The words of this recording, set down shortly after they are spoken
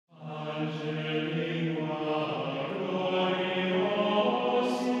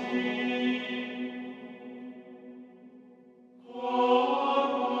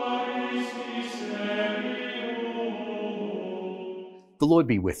The Lord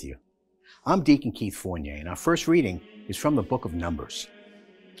be with you. I'm Deacon Keith Fournier, and our first reading is from the book of Numbers.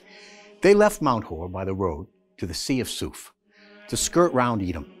 They left Mount Hor by the road to the Sea of Suph to skirt round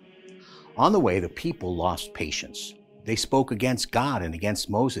Edom. On the way, the people lost patience. They spoke against God and against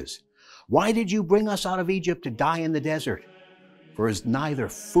Moses. "Why did you bring us out of Egypt to die in the desert? For there is neither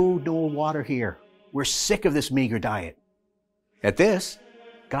food nor water here. We're sick of this meager diet." At this,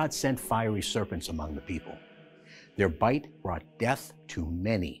 God sent fiery serpents among the people. Their bite brought death to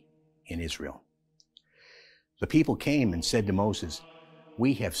many in Israel. The people came and said to Moses,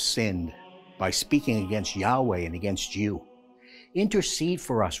 "We have sinned by speaking against Yahweh and against you. Intercede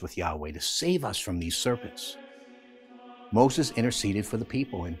for us with Yahweh to save us from these serpents." Moses interceded for the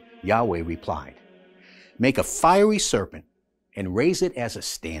people, and Yahweh replied, "Make a fiery serpent and raise it as a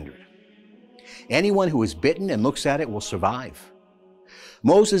standard. Anyone who is bitten and looks at it will survive."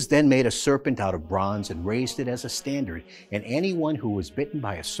 Moses then made a serpent out of bronze and raised it as a standard, and anyone who was bitten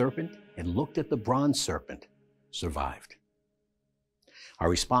by a serpent and looked at the bronze serpent survived. Our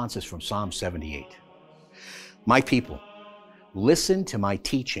response is from Psalm 78. "My people, listen to my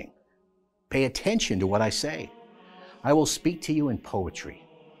teaching. Pay attention to what I say. I will speak to you in poetry,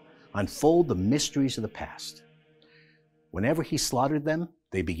 unfold the mysteries of the past." Whenever he slaughtered them,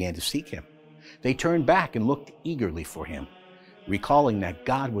 they began to seek him. They turned back and looked eagerly for him, recalling that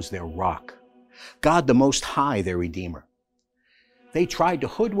God was their rock, God the Most High, their Redeemer. They tried to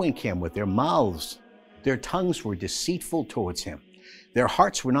hoodwink him with their mouths. Their tongues were deceitful towards him. Their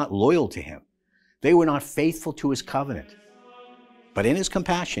hearts were not loyal to him. They were not faithful to his covenant. But in his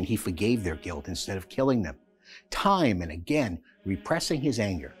compassion, he forgave their guilt instead of killing them, time and again repressing his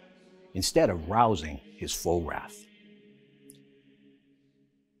anger instead of rousing his full wrath.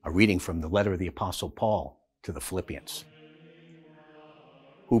 A reading from the letter of the Apostle Paul to the Philippians.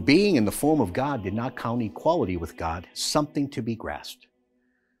 "Who being in the form of God did not count equality with God something to be grasped,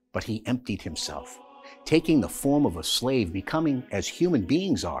 but he emptied himself, taking the form of a slave, becoming as human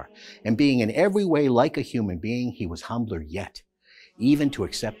beings are, and being in every way like a human being, he was humbler yet, even to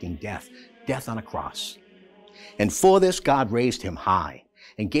accepting death, death on a cross. And for this God raised him high,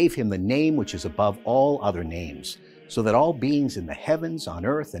 and gave him the name which is above all other names, so that all beings in the heavens, on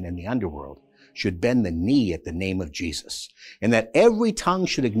earth, and in the underworld should bend the knee at the name of Jesus, and that every tongue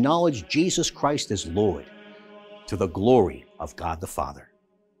should acknowledge Jesus Christ as Lord, to the glory of God the Father."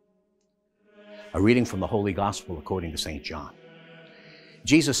 A reading from the Holy Gospel according to St. John.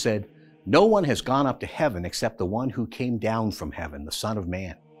 Jesus said, "No one has gone up to heaven except the one who came down from heaven, the Son of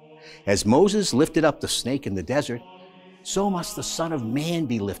Man. As Moses lifted up the snake in the desert, so must the Son of Man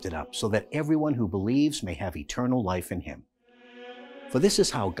be lifted up, so that everyone who believes may have eternal life in him. For this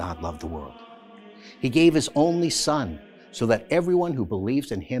is how God loved the world. He gave his only Son, so that everyone who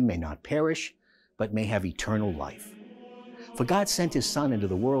believes in him may not perish, but may have eternal life. For God sent his Son into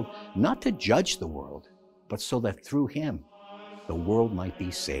the world not to judge the world, but so that through him the world might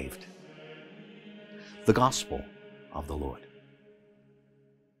be saved." The Gospel of the Lord.